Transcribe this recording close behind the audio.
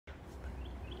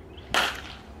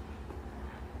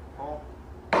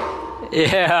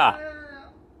Yeah.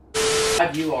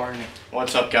 You are.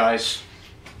 What's up, guys?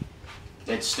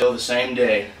 It's still the same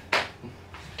day,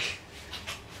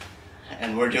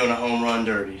 and we're doing a home run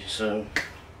derby. So,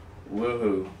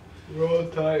 woohoo! We're all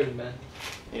tired, man.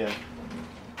 Yeah.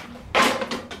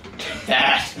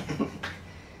 That.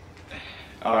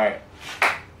 All right.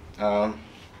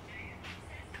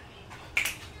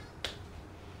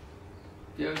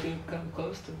 You ever come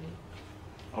close to me?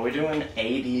 Are we doing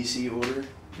A, B, C order?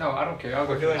 No, I don't care. I'll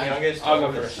go. We're doing youngest. I'll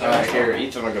go first. All right, here.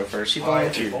 Ethan will go first. All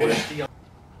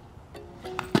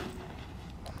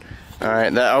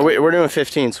right. We're doing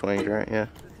 15 swings, right? Yeah.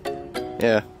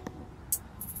 Yeah.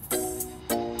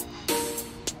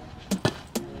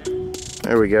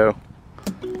 There we go.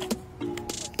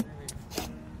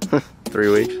 3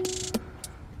 weeks.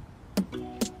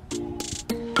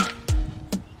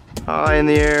 High in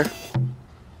the air.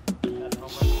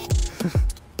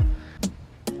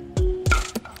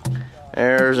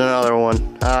 There's another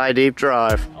one. High, deep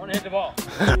drive. I want to hit the ball.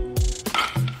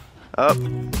 Up.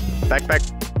 Back, back.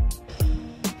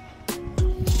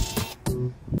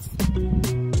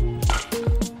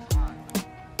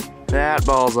 That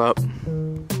ball's up.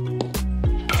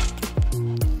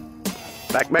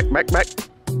 Back, back, back, back.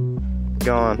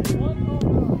 Gone.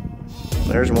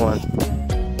 There's one.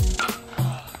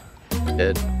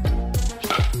 Dead.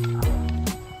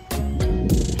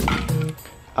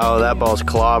 Oh, that ball's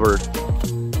clobbered.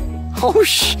 Oh,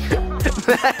 shit.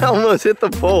 That almost hit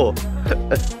the pole.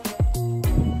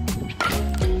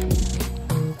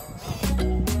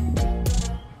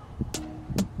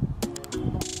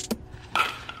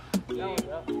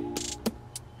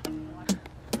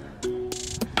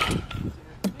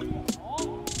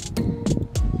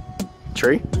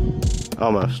 Tree?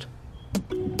 Almost.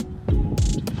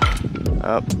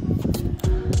 Up.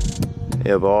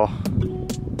 Yeah, ball.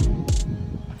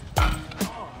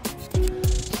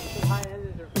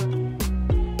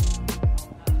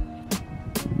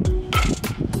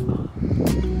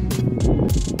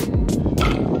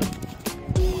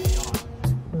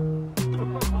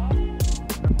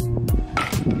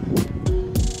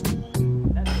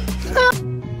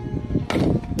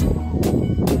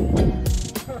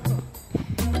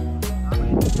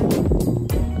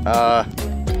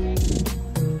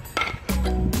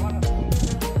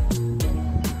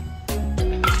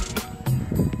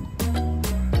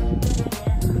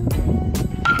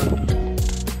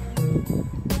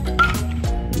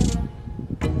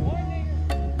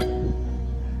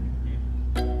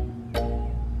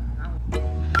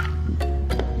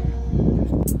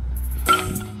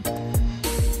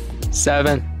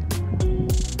 Seven.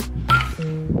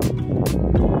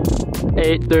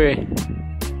 8-3.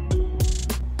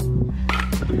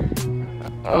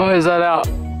 Oh, is that out?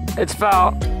 It's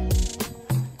foul.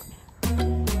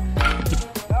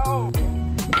 No.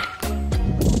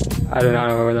 I do not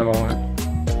know where that ball went.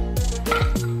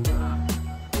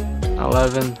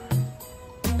 11.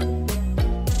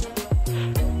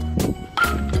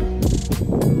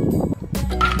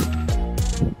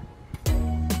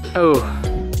 Oh.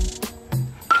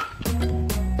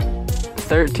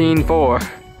 13-4.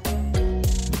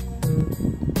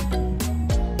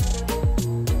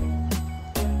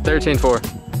 13-4.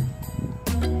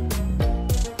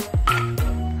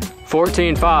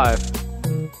 14-5.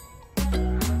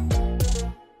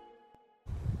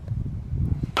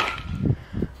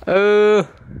 Oh,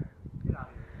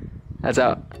 that's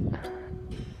out.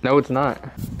 No, it's not.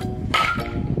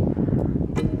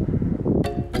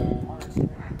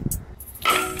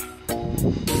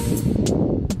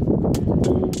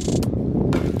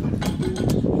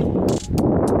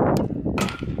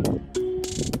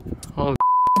 Oh.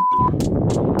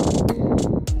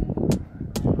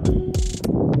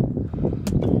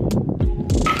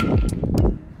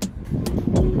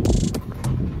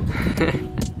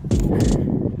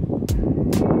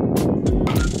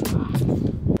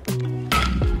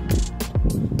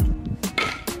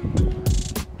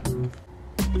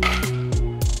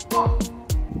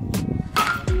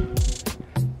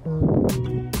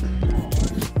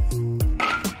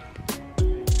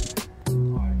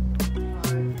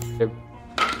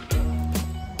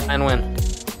 And win.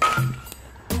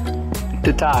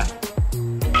 To tie.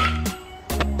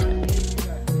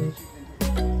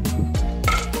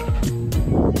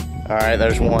 All right,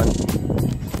 there's one.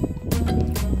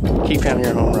 Keep counting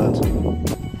your home runs.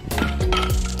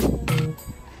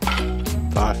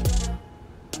 5.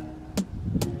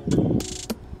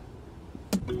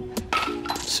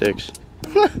 6.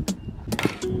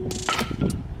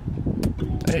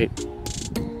 8.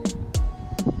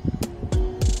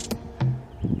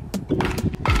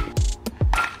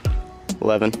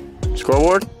 11.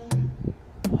 Scoreboard?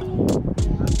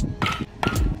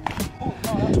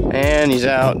 And he's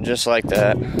out just like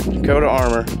that. Dakota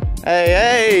Armor.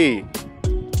 Hey, hey!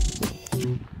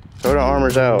 Dakota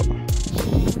Armor's out.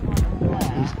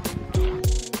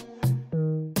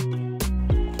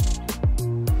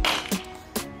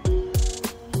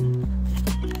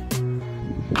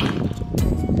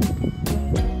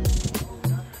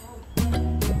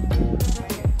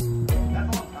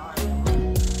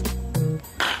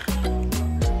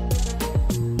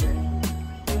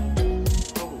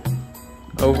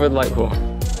 Over the light pole.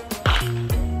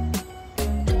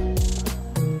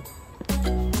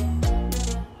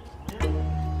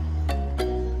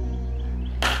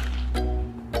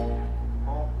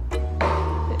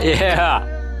 Yeah.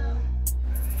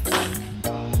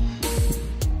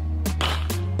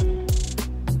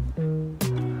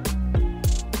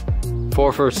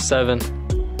 Four for 7.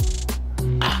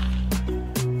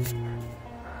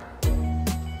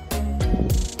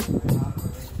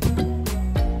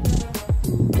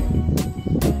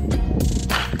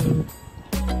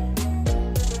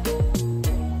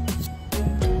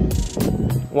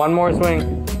 One more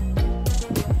swing.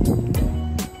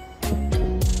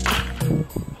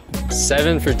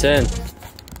 7 for 10.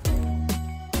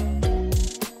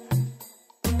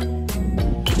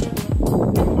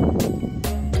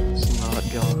 It's not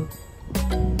gone.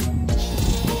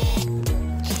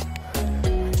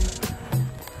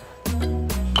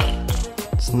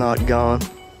 It's not gone.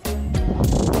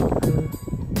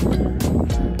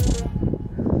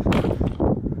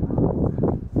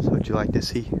 So would you like to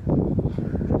see?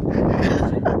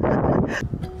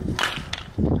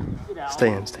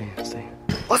 Stay in, stay in, stay in.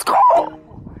 Let's go!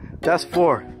 That's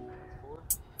 4.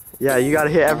 Yeah, you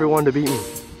gotta hit everyone to beat me.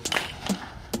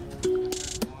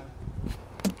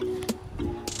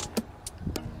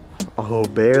 Oh,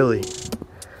 barely.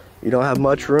 You don't have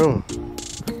much room.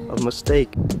 A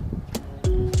mistake.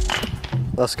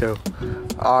 Let's go.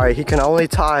 Alright, he can only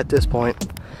tie at this point.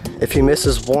 If he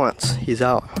misses once, he's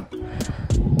out.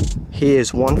 He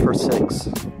is 1 for 6.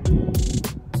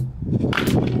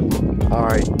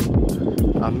 Alright.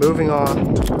 I'm moving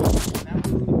on.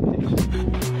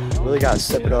 Really gotta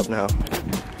step it up now.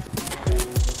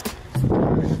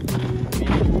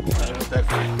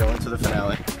 Going to the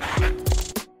finale.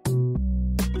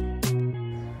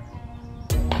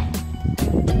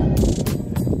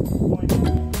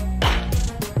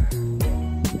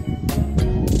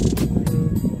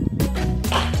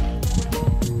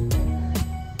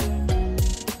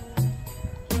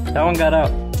 That one got out.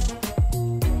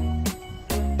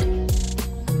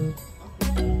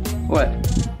 What?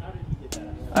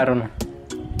 I don't know.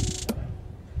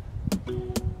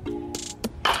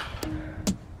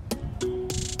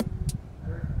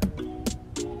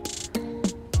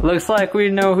 Looks like we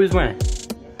know who's winning.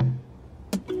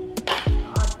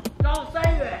 Don't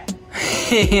say that.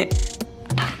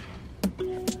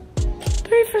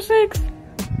 3 for 6.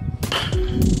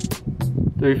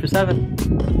 3 for 7.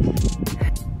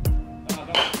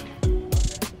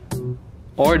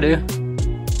 Or do.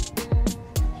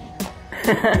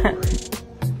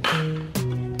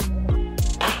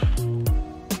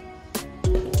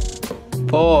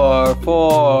 Four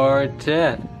for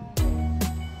 10.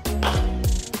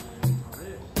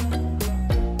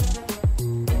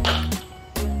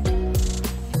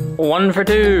 One for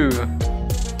 2.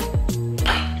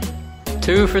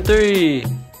 2 for 3.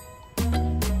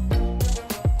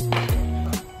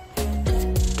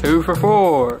 2 for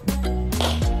 4.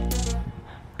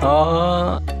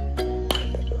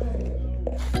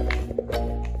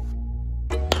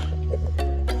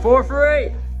 4 for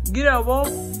 8. Get out, ball.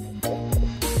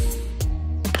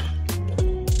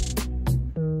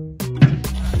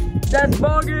 That's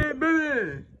ball game,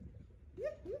 baby.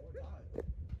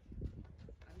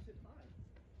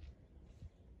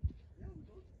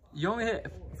 You only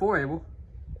hit 4, Abel.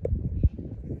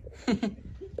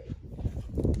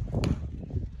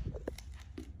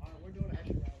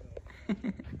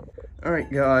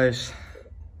 Alright guys,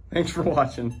 thanks for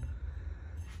watching.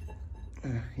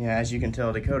 Yeah, as you can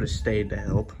tell, Dakota stayed to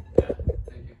help.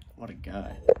 What a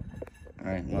guy.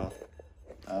 Alright, well,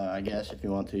 I guess if you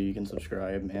want to, you can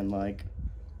subscribe and like.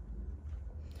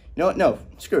 You know what? No,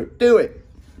 screw it. Do it.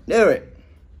 Do it.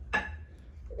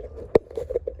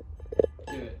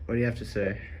 Do it. What do you have to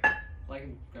say? Like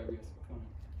and subscribe, guys. Come on.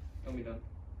 Don't be done.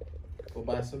 We'll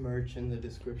buy some merch in the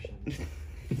description.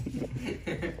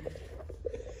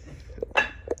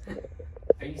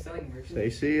 Are you selling merch? Say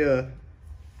see ya.